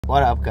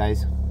What up,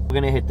 guys? We're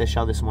gonna hit the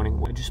shell this morning.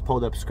 We just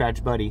pulled up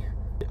Scratch Buddy.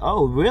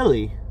 Oh,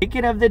 really?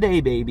 Ticket of the day,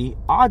 baby.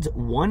 Odds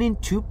 1 in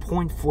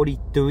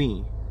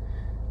 2.43.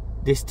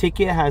 This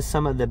ticket has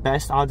some of the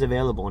best odds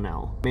available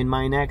now. In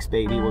my next,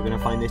 baby, we're gonna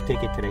find this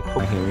ticket today. Oh,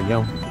 here we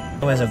go.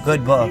 It was a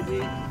good book.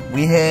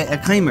 We hit a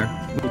claimer.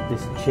 Get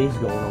this chase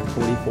going on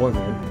 44,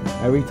 man.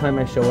 Every time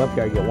I show up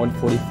here, I get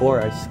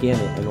 144. I scan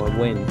it and I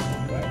win.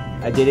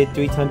 I did it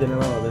 3 times in a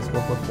row. Let's go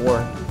for 4.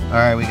 All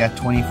right, we got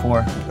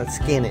 24. Let's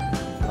scan it.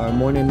 Our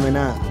morning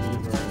manat.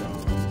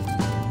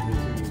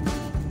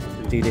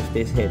 Dude, if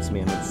this hits,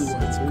 man,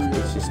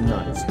 it's just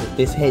nuts. If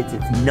this hits,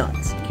 it's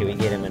nuts. Can we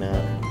get him in a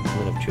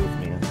moment of truth,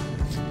 man?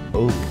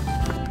 Oh,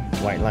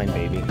 white line,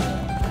 baby.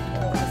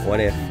 What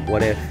if?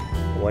 What if?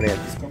 What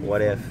if?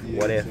 What if?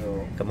 What if?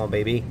 Come on,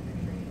 baby.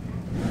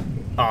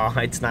 Oh,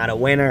 it's not a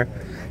winner.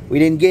 We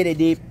didn't get it,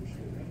 Deep.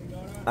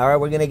 All right,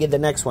 we're going to get the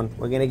next one.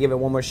 We're going to give it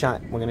one more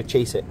shot. We're going to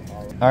chase it.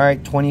 All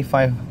right,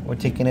 25. We're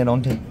taking it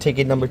on to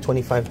ticket number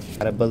 25.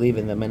 Gotta believe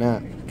in the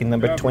manat. Ticket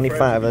number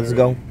 25. Let's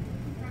go.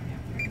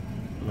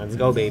 Let's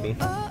go, baby.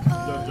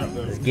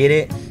 Let's get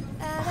it.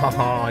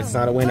 Oh, it's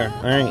not a winner.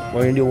 All right,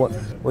 we're going to do what?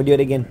 We'll do it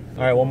again.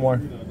 All right, one more.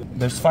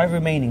 There's 5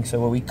 remaining, so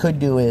what we could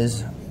do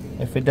is,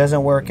 if it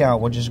doesn't work out,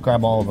 we'll just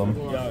grab all of them.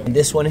 And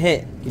this one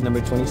hit. Ticket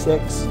number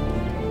 26.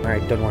 All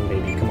right, third one,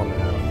 baby. Come on,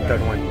 man.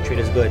 Third one. Treat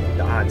us good.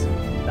 The odds.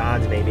 The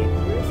odds, baby.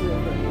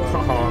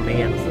 Oh,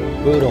 man.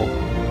 Brutal.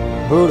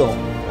 Brutal.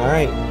 All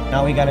right.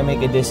 Now we got to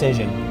make a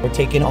decision. We're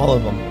taking all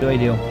of them. What do I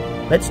do?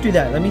 Let's do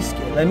that. Let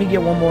me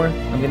get one more.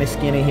 I'm going to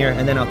scan it here,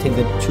 and then I'll take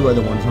the 2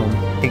 other ones home.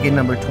 Ticket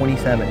number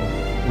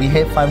 27. We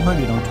hit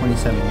 500 on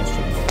 27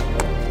 yesterday.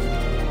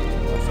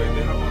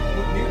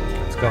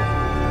 Let's go.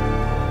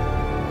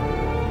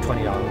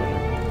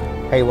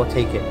 $20 win. Hey, we'll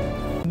take it.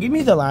 Give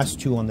me the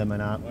last 2 on the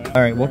manat.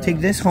 All right, we'll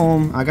take this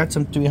home. I got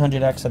some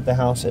 300X at the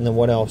house, and then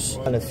what else?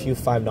 And a few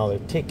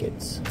 $5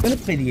 tickets. I'm gonna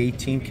play the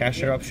 18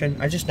 Cash Eruption.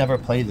 I just never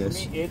played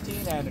this.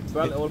 18 and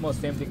 12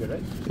 almost same ticket,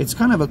 right? It's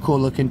kind of a cool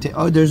looking ticket.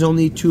 Oh, there's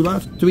only 2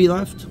 left? 3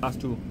 left?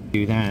 Last 2.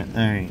 Do that.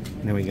 All right,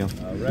 there we go.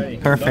 All right.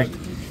 Perfect.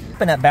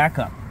 Open that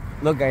backup.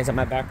 Look, guys, I'm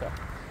at backup.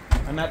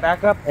 I'm at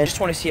backup. I just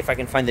want to see if I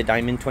can find the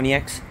Diamond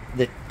 20X,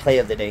 the play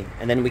of the day,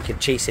 and then we can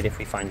chase it if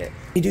we find it.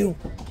 They do.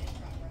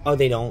 Oh,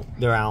 they don't.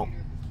 They're out.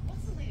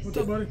 What's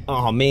up, buddy?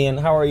 Oh, man.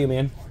 How are you,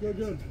 man?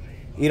 Good.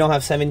 You don't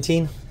have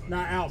 17?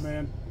 Not out,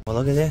 man. Well,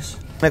 look at this.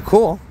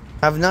 Cool.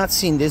 I've not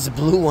seen this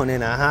blue one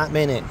in a hot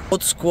minute.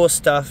 Old school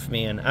stuff,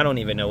 man. I don't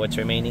even know what's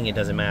remaining. It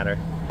doesn't matter.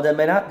 The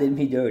manat did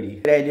me dirty.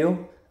 What did I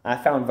do? I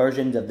found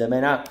versions of the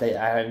manat that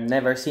I have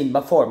never seen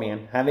before,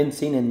 man. Haven't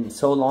seen in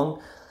so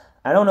long.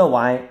 I don't know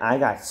why. I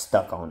got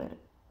stuck on it.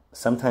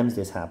 Sometimes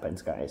this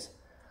happens, guys.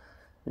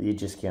 You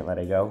just can't let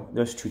it go.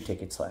 There's 2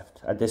 tickets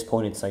left. At this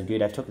point, it's like,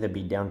 dude, I took the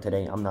beat down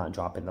today. I'm not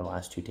dropping the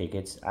last 2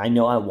 tickets. I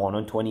know I won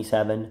on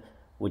 27,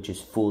 which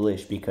is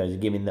foolish because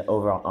given the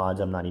overall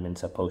odds, I'm not even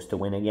supposed to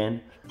win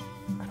again.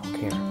 I don't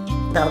care.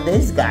 Now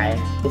this guy,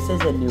 this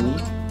is a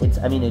newie. It's,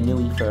 I mean, a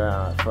newie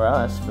for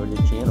us, for the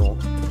channel.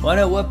 What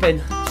a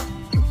whooping.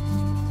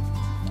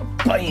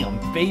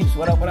 Bam, babes.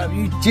 What up,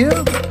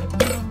 YouTube?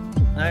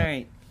 All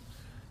right.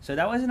 So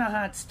that wasn't a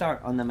hot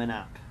start on the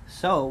manap.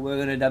 So we're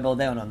going to double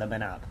down on the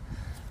manap.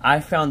 I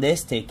found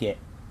this ticket.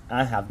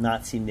 I have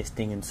not seen this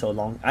thing in so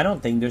long. I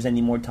don't think there's any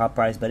more top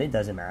prize, but it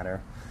doesn't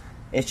matter.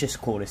 It's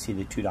just cool to see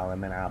the $2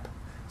 manap.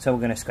 So we're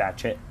going to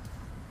scratch it.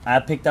 I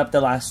picked up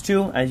the last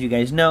 2. As you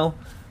guys know,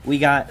 we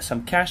got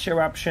some Cash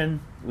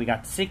Eruption. We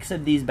got 6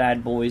 of these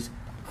bad boys.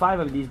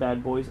 5 of these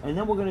bad boys. And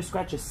then we're going to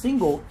scratch a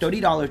single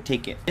 $30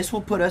 ticket. This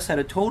will put us at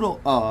a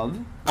total of,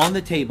 on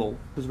the table,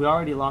 because we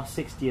already lost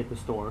 60 at the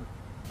store,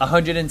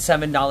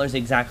 $107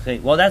 exactly.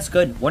 Well, that's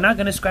good. We're not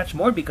going to scratch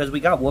more because we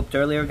got whooped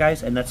earlier,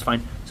 guys, and that's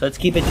fine. So let's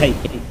keep it tight.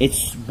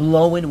 It's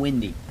blowing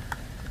windy.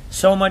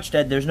 So much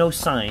that there's no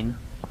sign.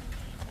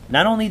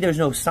 Not only there's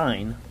no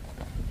sign,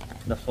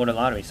 the Florida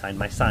Lottery sign,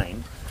 my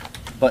sign,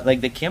 but like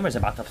the camera's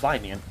about to fly,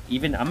 man.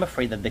 Even I'm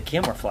afraid that the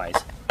camera flies.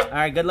 All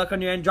right, good luck on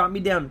your end. Drop me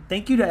down.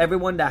 Thank you to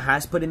everyone that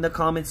has put in the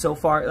comments so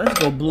far. Let's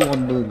go blue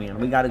on blue, man.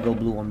 We got to go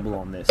blue on blue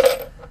on this.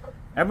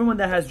 Everyone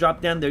that has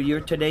dropped down their year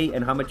today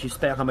and how much you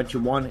spent, how much you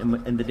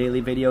won in the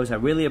daily videos, I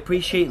really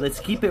appreciate. Let's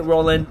keep it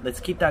rolling. Let's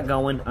keep that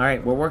going. All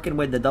right, we're working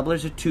with the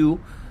doublers of 2,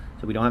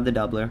 so we don't have the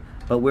doubler.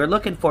 But we're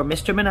looking for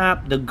Mr.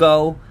 Manap, the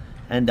Go,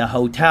 and the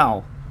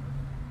Hotel.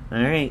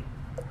 All right.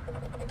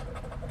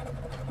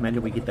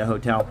 Imagine we get the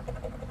Hotel.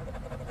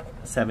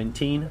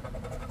 17.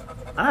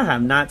 I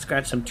have not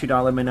scratched some $2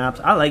 Manaps.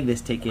 I like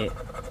this ticket.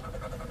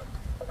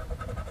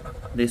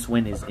 This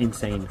win is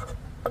insane.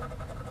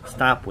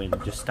 Stop win.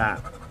 Just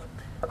stop.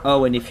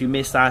 Oh, and if you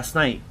missed last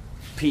night,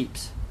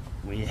 peeps,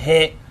 we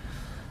hit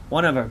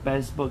one of our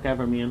best book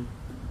ever, man.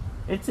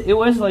 It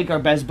was like our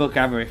best book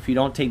ever if you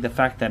don't take the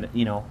fact that,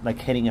 you know, like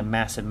hitting a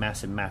massive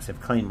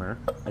claimer,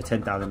 a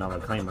 $10,000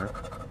 claimer.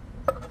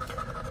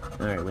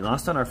 Alright, we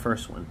lost on our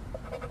first one.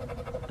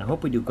 I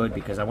hope we do good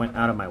because I went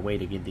out of my way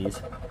to get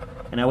these.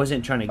 And I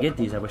wasn't trying to get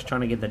these, I was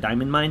trying to get the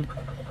diamond mine.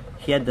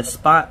 He had the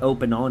spot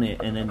open on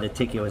it and then the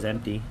ticket was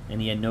empty and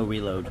he had no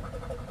reload.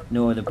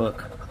 No other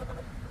book.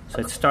 So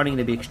it's starting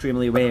to be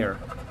extremely rare.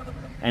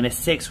 And a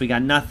 6, we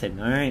got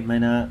nothing. Alright,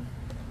 man.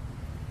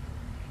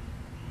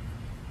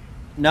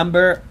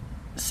 Number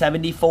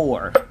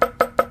 74.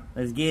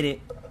 Let's get it.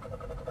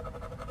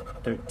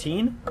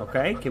 13.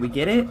 Okay, can we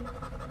get it?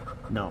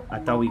 No, I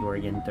thought we were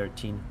getting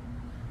 13.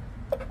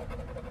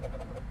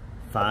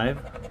 5.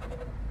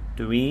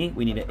 3.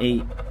 We need an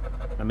 8.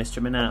 A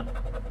Mr. Manap.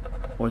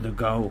 Or the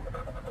go.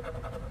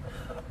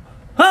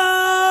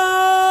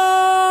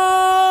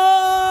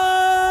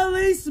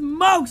 Holy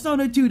smokes on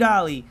a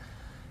 $2.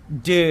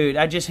 Dude,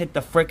 I just hit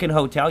the frickin'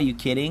 hotel. You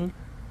kidding?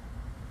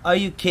 Are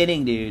you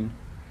kidding, dude?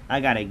 I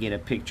gotta get a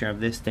picture of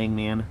this thing,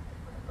 man.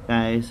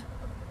 Guys.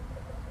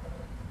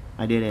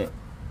 I did it.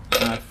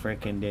 I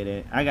freaking did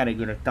it. I gotta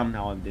get a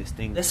thumbnail of this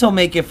thing. This'll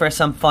make it for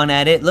some fun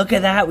edit. Look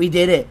at that. We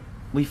did it.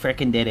 We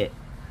freaking did it.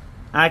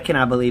 I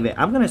cannot believe it.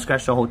 I'm gonna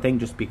scratch the whole thing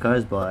just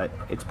because, but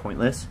it's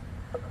pointless.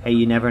 Hey,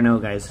 you never know,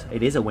 guys.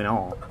 It is a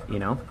win-all, you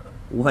know?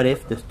 What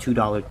if the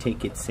 $2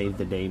 ticket saved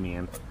the day,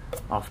 man?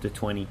 Off to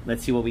 20.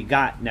 Let's see what we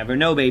got. Never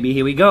know, baby.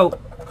 Here we go.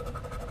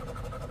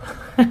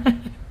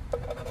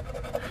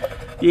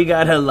 You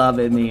gotta love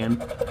it,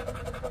 man.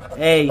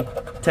 Hey,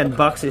 10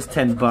 bucks is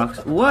 10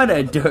 bucks. What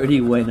a dirty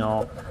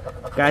win-all.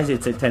 Guys,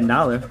 it's a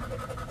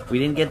 $10. We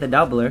didn't get the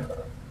doubler.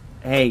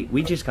 Hey,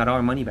 we just got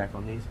our money back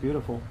on these.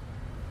 Beautiful.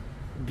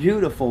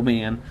 Beautiful,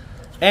 man.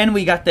 And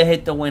we got to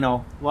hit the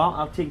win-all. Well,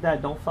 I'll take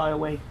that. Don't fly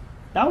away.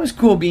 That was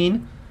cool,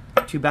 Bean.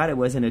 Too bad it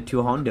wasn't a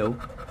 2 hondo.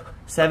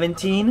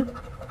 17.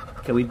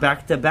 Can we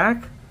back to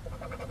back?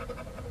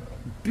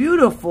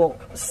 Beautiful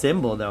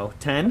symbol, though.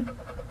 10.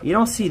 You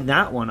don't see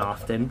that one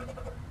often.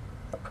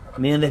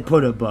 Man, they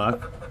put a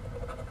buck.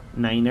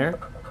 9er.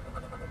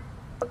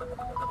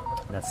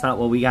 That's not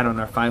what we got on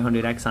our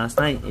 500X last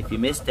night. If you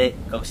missed it,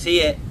 go see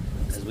it.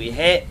 Because we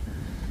hit.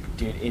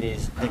 Dude, it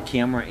is. The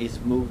camera is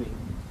moving.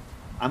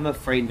 I'm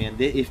afraid, man.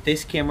 If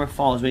this camera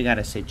falls, we got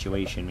a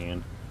situation,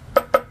 man.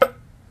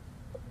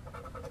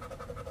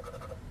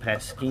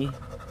 Pesky.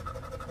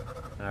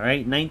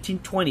 Alright,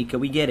 1920. Can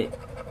we get it?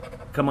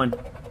 Come on.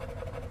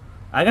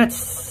 I got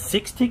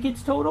 6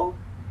 tickets total?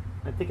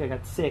 I think I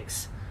got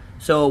 6.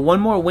 So one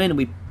more win,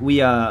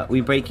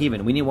 we break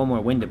even. We need one more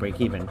win to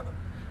break even.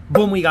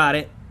 Boom, we got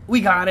it.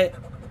 We got it.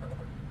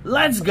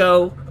 Let's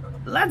go.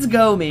 Let's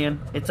go, man.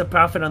 It's a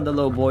profit on the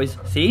low, boys.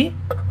 See?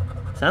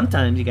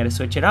 Sometimes you gotta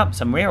switch it up.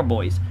 Some rare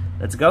boys.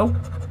 Let's go.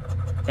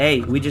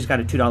 Hey, we just got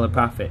a $2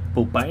 profit.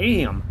 Boom,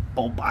 bam.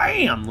 Boom,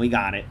 bam. We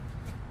got it.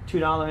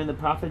 $2 in the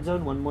profit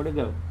zone. One more to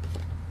go.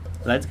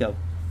 Let's go.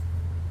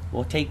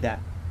 We'll take that.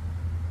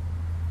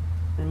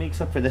 It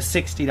makes up for the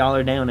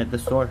 $60 down at the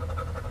store.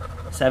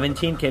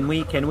 17. Can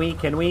we?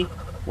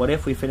 What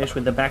if we finish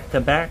with the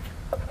back-to-back?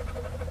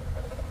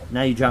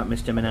 Now you drop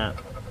Mr. Manap.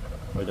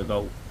 Where to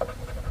go?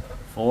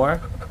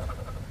 4.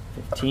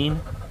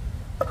 15.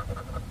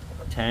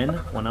 10.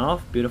 One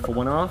off. Beautiful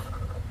one off.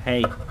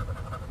 Hey.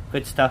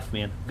 Good stuff,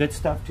 man. Good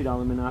stuff, $2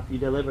 Manap. You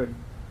delivered.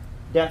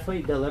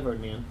 Definitely delivered,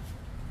 man.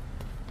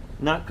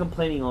 Not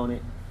complaining on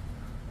it.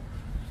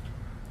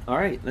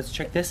 Alright, let's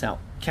check this out.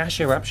 Cash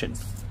Eruption.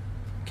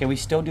 Can we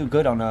still do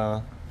good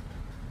on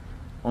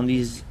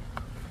these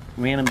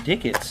random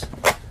tickets?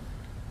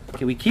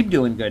 Can we keep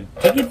doing good?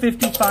 Ticket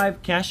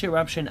 55, Cash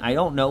Eruption. I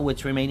don't know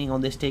what's remaining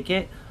on this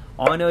ticket.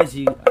 All I know is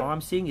all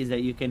I'm seeing is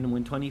that you can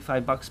win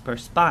 25 bucks per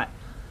spot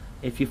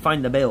if you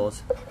find the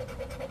bills.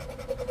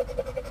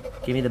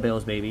 Give me the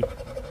bills, baby.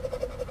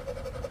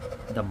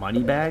 The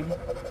money bag.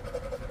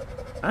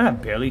 I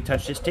barely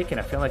touched this ticket.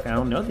 I feel like I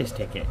don't know this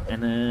ticket.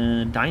 And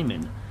a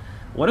diamond.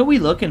 What are we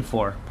looking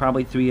for?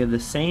 Probably 3 of the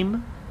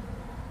same.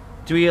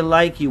 3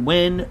 alike, you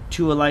win.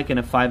 2 alike and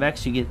a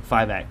 5x, you get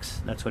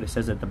 5x. That's what it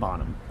says at the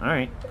bottom.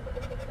 Alright.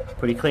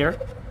 Pretty clear.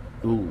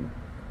 Ooh.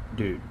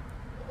 Dude.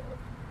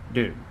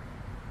 Dude.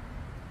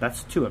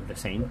 That's 2 of the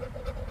same.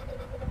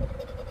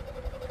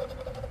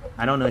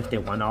 I don't know if they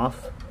went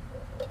off.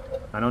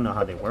 I don't know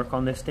how they work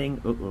on this thing.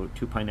 Ooh,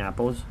 2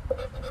 pineapples.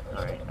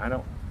 Alright, I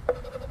don't...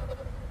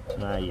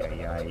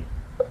 Ay.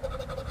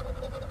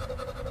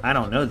 I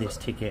don't know this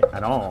ticket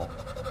at all.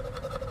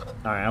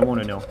 Alright, I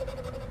want to know.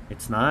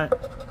 It's not?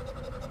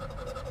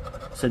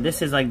 So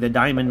this is like the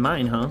diamond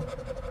mine, huh?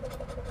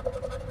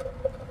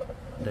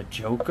 The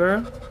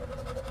Joker?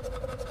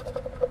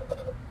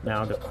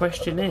 Now the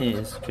question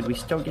is, could we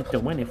still get the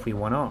win if we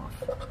won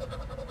off?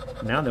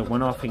 Now they're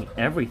one-offing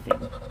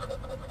everything.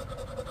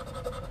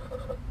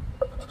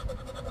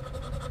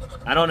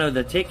 I don't know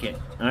the ticket.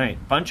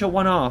 Alright, bunch of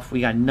one-off. We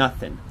got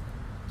nothing.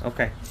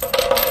 Okay.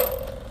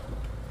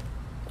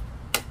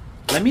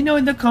 Let me know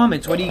in the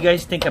comments, what do you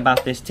guys think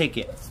about this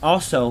ticket?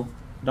 Also,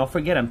 don't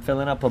forget, I'm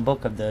filling up a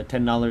book of the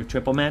 $10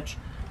 triple match.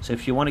 So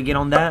if you want to get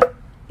on that,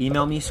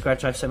 email me,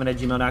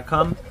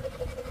 scratchlife7@gmail.com.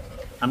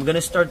 I'm going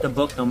to start the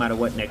book no matter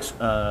what next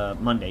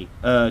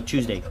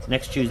Tuesday.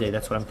 Next Tuesday,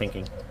 that's what I'm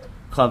thinking.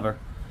 Clever.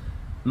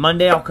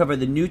 Monday, I'll cover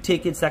the new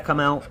tickets that come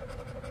out.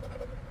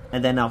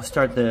 And then I'll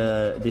start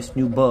this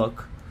new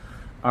book.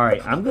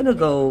 Alright, I'm going to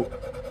go...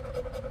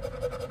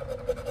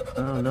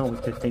 I don't know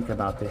what to think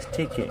about this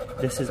ticket.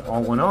 This is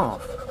all one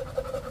off.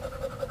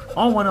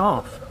 All one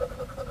off.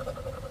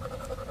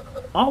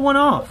 All one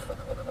off.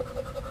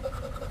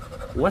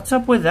 What's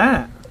up with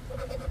that?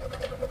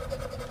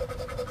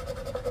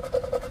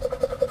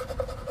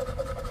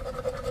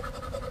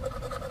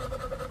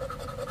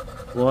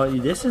 Well,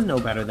 this is no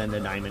better than the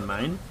diamond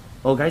mine.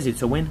 Oh, guys,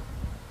 it's a win.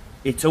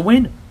 It's a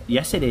win.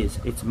 Yes, it is.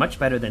 It's much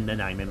better than the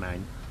diamond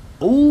mine.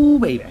 Oh,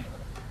 baby.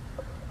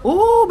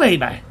 Oh,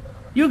 baby.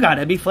 You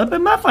gotta be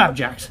flipping my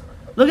flapjacks.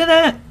 Look at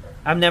that.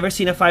 I've never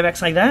seen a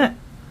 5X like that.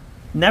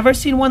 Never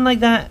seen one like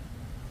that.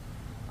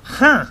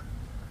 Huh.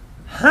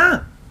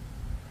 Huh.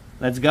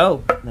 Let's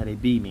go. Let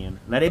it be, man.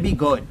 Let it be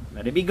good.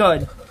 Let it be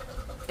good.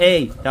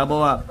 Hey,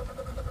 double up.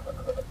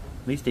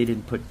 At least they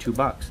didn't put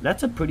 $2.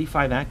 That's a pretty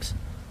 5X.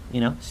 You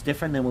know, it's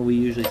different than what we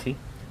usually see.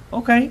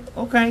 Okay,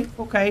 okay,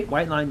 okay.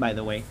 White line, by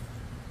the way.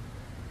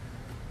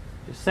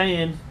 Just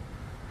saying.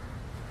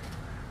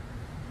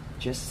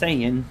 Just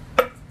saying.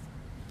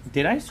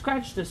 Did I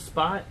scratch the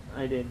spot?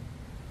 I did.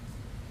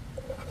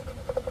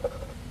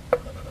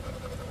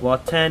 Well,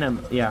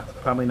 10, yeah,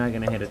 probably not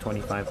going to hit a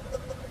 25.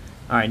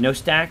 Alright, no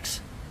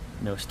stacks.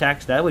 No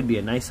stacks. That would be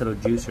a nice little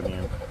juicer,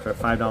 man, for a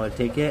 $5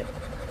 ticket.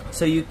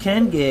 So you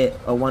can get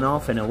a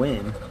one-off and a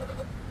win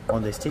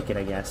on this ticket,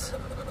 I guess.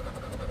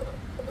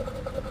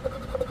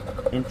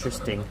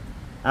 Interesting.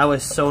 I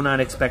was so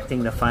not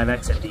expecting the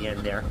 5X at the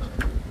end there.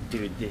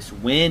 Dude, this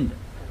wind.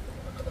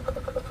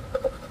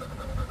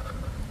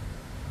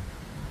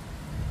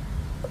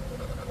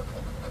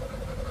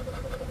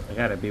 I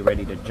gotta be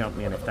ready to jump,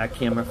 man. If that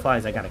camera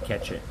flies, I gotta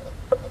catch it.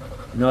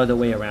 No other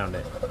way around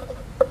it.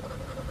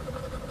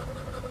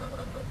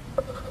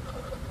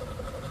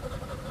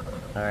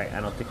 Alright,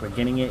 I don't think we're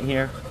getting it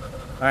here.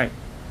 Alright.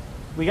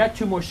 We got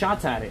 2 more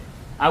shots at it.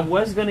 I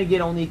was going to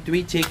get only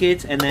 3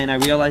 tickets, and then I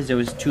realized there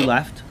was 2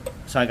 left,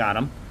 so I got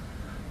them.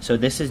 So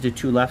this is the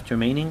 2 left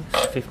remaining,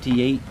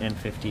 58 and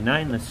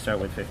 59. Let's start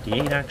with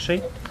 58,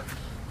 actually.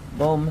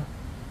 Boom.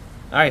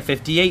 All right,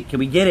 58. Can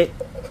we get it?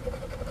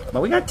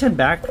 But we got 10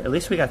 back. At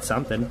least we got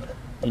something,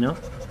 you know?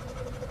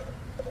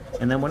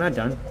 And then we're not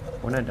done.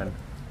 We're not done.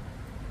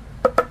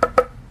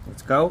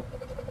 Let's go.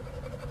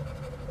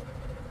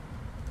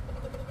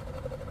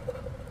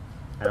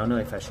 I don't know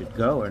if I should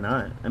go or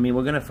not. I mean,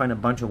 we're going to find a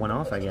bunch of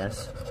one-off, I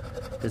guess.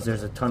 Because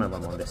there's a ton of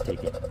them on this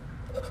ticket.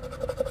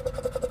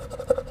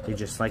 They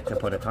just like to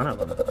put a ton of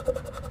them.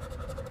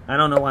 I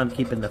don't know why I'm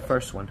keeping the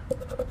first one.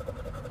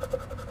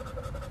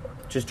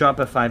 Just drop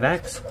a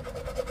 5X.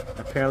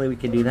 Apparently we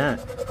can do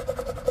that.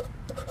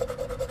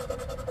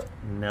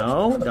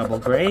 No. Double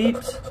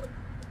grapes.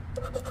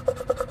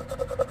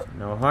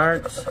 No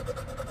hearts.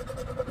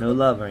 No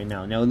love right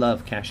now. No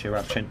love, Cash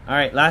Eruption.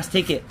 Alright, last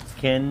ticket.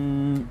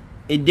 Can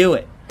it do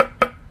it?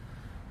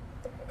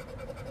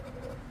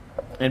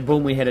 And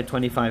boom, we hit a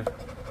 25.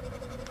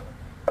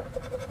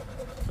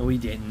 Oh, we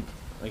didn't.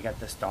 We got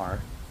the star.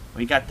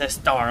 We got the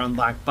star on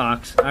black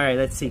box. Alright,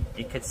 let's see.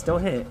 It could still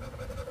hit.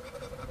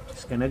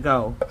 Just gonna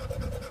go.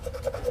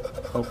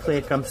 Hopefully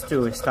it comes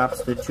through. It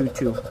stops the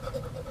 2-2.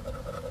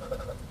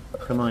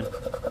 Come on.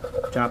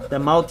 Drop the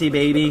multi,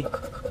 baby.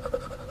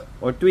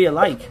 Or 3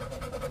 alike.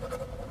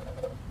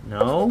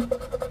 No.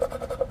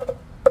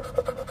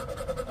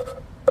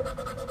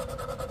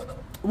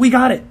 We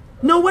got it.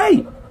 No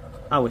way.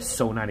 I was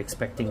so not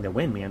expecting the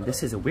win, man.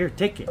 This is a weird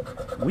ticket.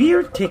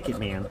 Weird ticket,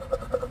 man.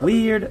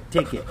 Weird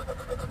ticket.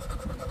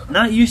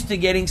 Not used to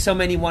getting so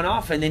many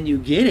one-off and then you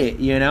get it,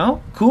 you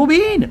know? Cool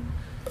bean.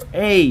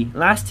 Hey,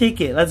 last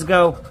ticket. Let's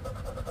go.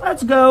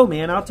 Let's go,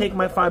 man. I'll take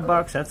my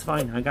 $5. That's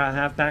fine. I got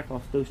half back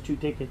off those 2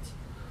 tickets.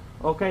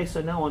 Okay,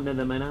 so now on to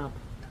the Monop.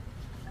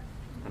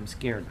 I'm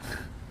scared.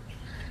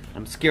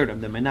 I'm scared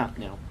of the Monop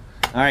now.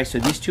 Alright, so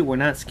these 2, we're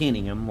not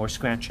scanning them. We're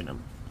scratching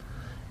them.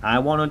 I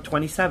won on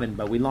 27,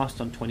 but we lost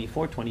on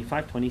 24,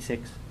 25,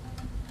 26.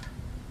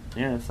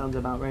 Yeah, that sounds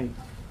about right.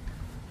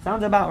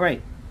 Sounds about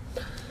right.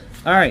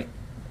 Alright.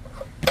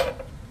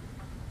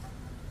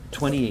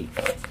 28.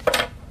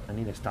 I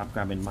need to stop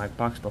grabbing my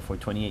box before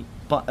 28.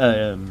 But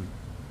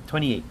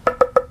 28.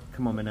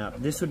 Come on, man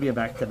up. This would be a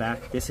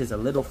back-to-back. This is a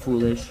little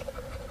foolish.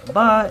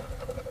 But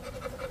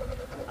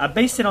I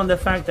based it on the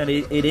fact that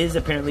it is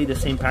apparently the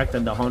same pack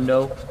than the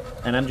Hondo.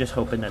 And I'm just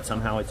hoping that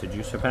somehow it's a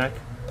juicer pack.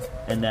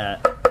 And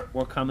that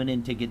we're coming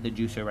in to get the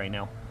juicer right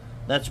now.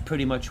 That's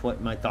pretty much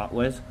what my thought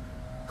was.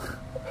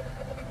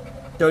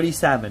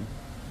 37.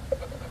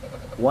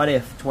 What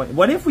if 20?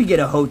 What if we get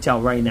a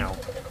hotel right now?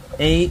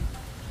 8.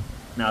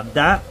 Now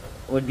that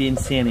would be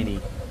insanity.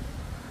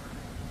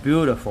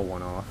 Beautiful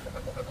one off.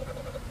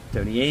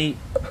 38.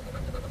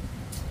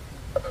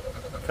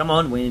 Come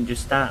on, Wayne,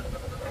 just stop.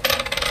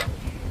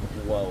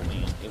 Whoa,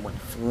 man, it went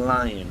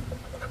flying.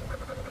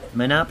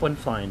 Monop went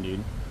flying,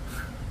 dude.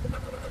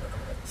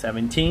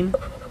 17.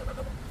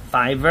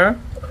 $5.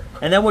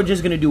 And then we're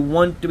just going to do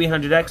one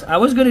 300X. I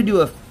was going to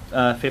do a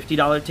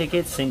 $50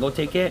 ticket, single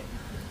ticket.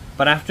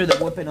 But after the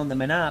whooping on the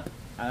Monop,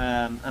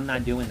 I'm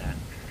not doing that.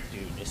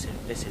 Dude,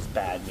 this is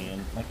bad,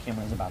 man. My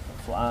camera's about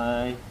to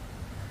fly.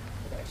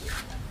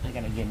 I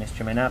got to get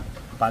Mr. Monop.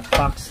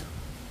 Box.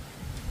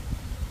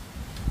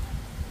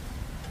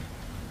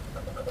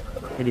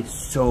 It is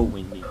so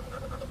windy.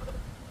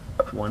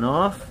 One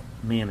off.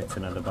 Man, it's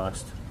another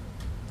bust.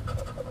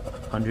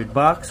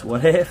 $100.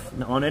 What if?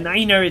 On a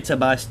niner, it's a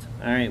bust.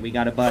 Alright, we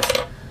got a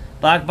bust.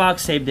 Black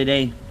box saved the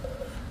day.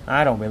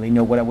 I don't really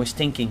know what I was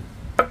thinking.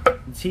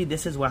 See,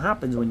 this is what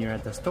happens when you're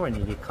at the store and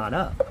you get caught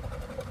up.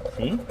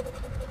 See?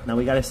 Now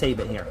we gotta save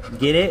it here.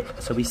 Get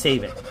it? So we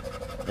save it.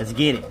 Let's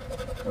get it.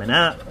 Coming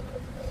up.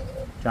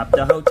 Drop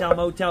the hotel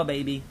motel,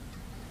 baby.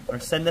 Or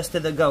send us to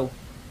the go.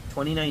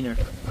 29er.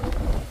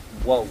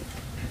 Whoa.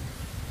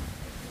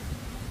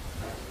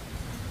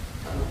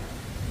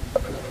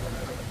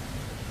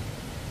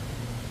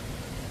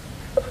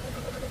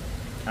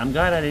 I'm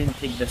glad I didn't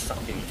take this song.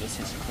 Dude, this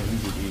is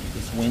crazy, dude.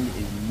 This wind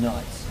is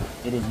nuts.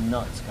 It is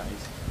nuts,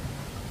 guys.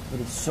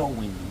 It is so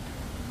windy.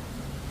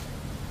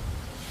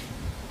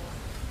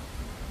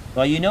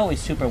 Well, you know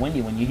it's super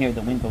windy when you hear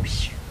the wind go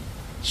shh,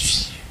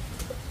 shh.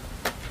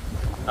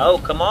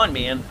 Oh, come on,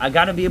 man. I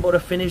gotta be able to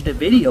finish the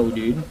video,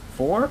 dude.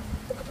 4?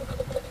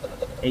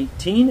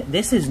 18?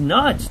 This is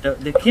nuts.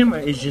 The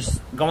camera is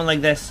just going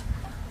like this.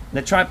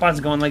 The tripod's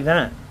going like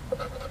that.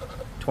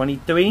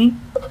 23?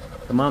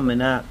 Come on,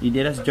 man. You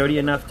did us dirty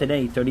enough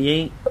today.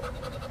 38?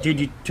 Dude,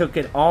 you took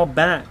it all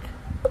back.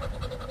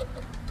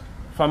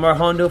 From our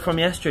Hondo from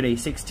yesterday.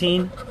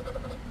 16?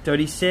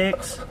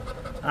 36?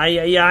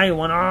 Ay,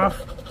 one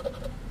off.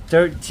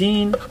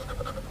 13?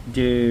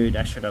 Dude,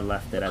 I should have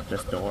left it at the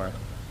store.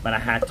 But I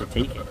had to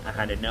take it. I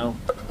had to know.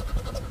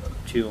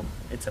 2.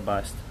 It's a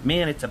bust.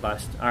 Man, it's a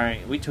bust.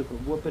 Alright, we took a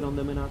whooping on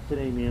the Monop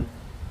today, man.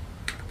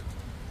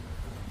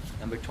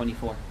 Number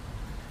 24.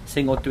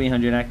 Single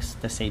 300X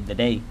to save the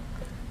day.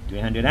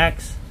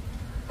 300X.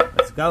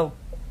 Let's go.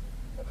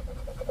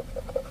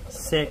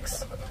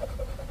 6.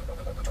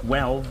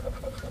 12.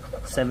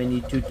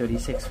 72,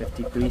 36,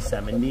 53,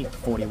 70,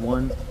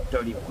 41,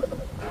 31.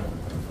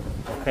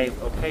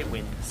 Okay,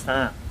 win.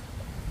 Stop.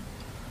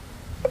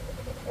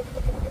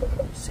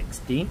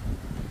 60.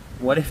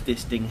 What if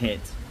this thing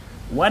hits?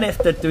 What if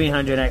the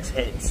 300X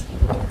hits?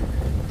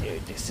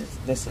 Dude, this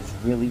is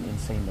really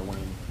insane to win.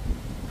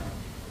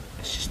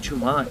 It's just too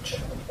much.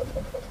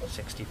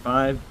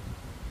 65.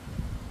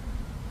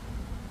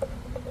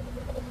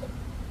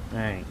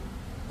 Alright.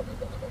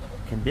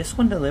 Can this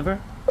one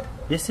deliver?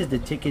 This is the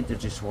ticket that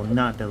just will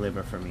not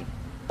deliver for me.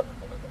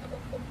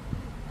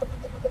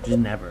 Just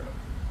never.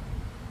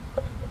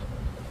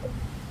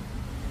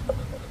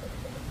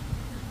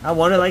 I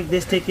want to like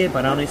this ticket,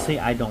 but honestly,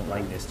 I don't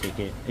like this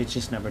ticket. It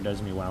just never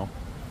does me well.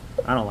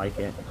 I don't like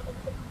it.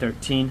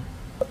 13.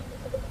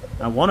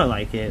 I want to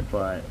like it,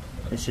 but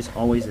it's just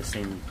always the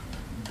same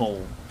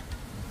bowl.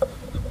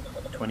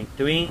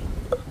 23.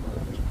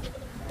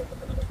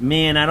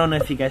 Man, I don't know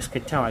if you guys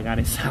could tell, I got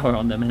a sour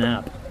on the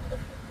Monop.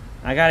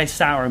 I got a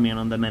sour, man,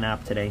 on the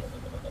Monop today.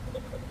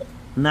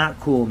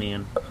 Not cool,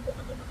 man.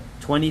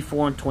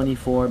 24 and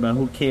 24, but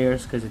who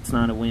cares, because it's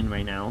not a win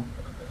right now.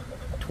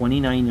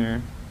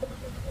 29er.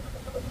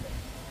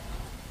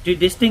 Dude,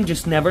 this thing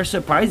just never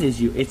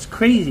surprises you. It's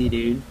crazy,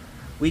 dude.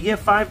 We get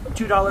 $2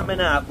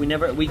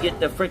 Monop. We get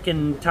the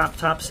freaking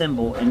top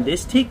symbol, and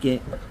this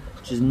ticket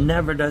just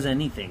never does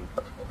anything.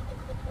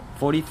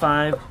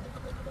 45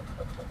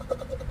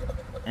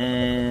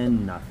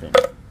 and nothing.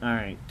 All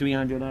right,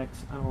 300X.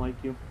 I don't like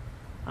you.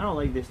 I don't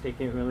like this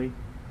ticket really.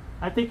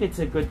 I think it's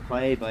a good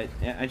play, but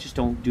I just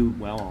don't do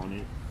well on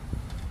it.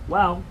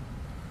 Well,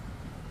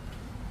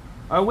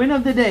 our win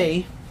of the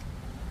day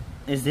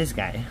is this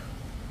guy.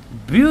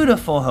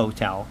 Beautiful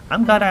hotel.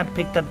 I'm glad I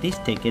picked up these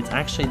tickets.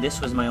 Actually,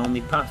 this was my only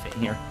profit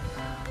here.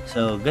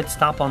 So, good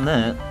stop on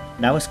that.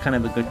 That was kind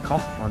of a good call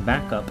on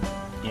backup.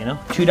 You know?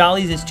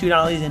 $2 is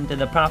 $2 into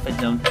the profit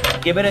zone.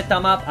 Give it a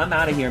thumb up. I'm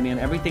out of here, man.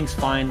 Everything's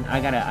fine. I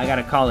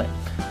gotta call it.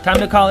 Time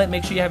to call it.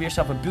 Make sure you have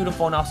yourself a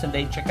beautiful and awesome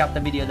day. Check out the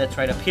video that's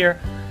right up here.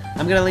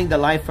 I'm gonna link the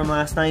live from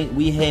last night.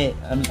 We hit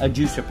a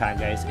juicer pack,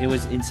 guys. It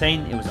was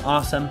insane. It was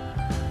awesome.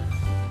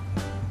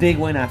 Big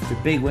win after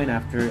big win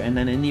after, and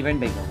then an even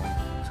bigger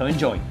one. So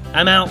enjoy.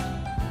 I'm out.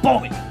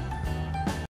 Boom.